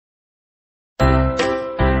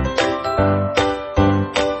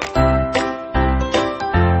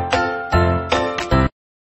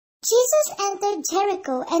entered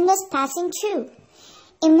Jericho and was passing through.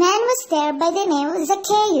 A man was there by the name of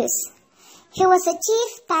Zacchaeus. He was a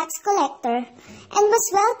chief tax collector and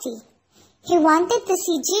was wealthy. He wanted to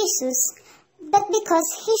see Jesus, but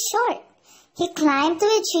because he's short, he climbed to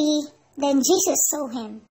a tree. Then Jesus saw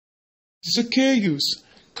him. Zacchaeus,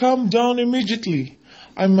 come down immediately.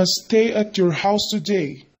 I must stay at your house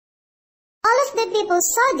today. All of the people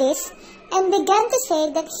saw this and began to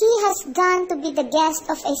say that he has gone to be the guest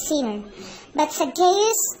of a sinner. But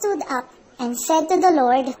Zacchaeus stood up and said to the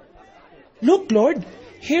Lord, Look, Lord,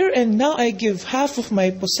 here and now I give half of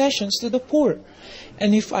my possessions to the poor.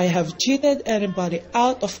 And if I have cheated anybody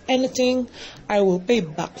out of anything, I will pay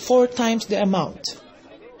back 4 times the amount.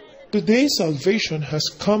 Today salvation has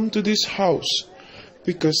come to this house,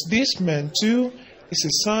 because this man too is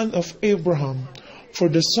a son of Abraham. For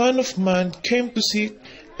the Son of Man came to seek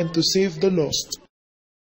and to save the lost.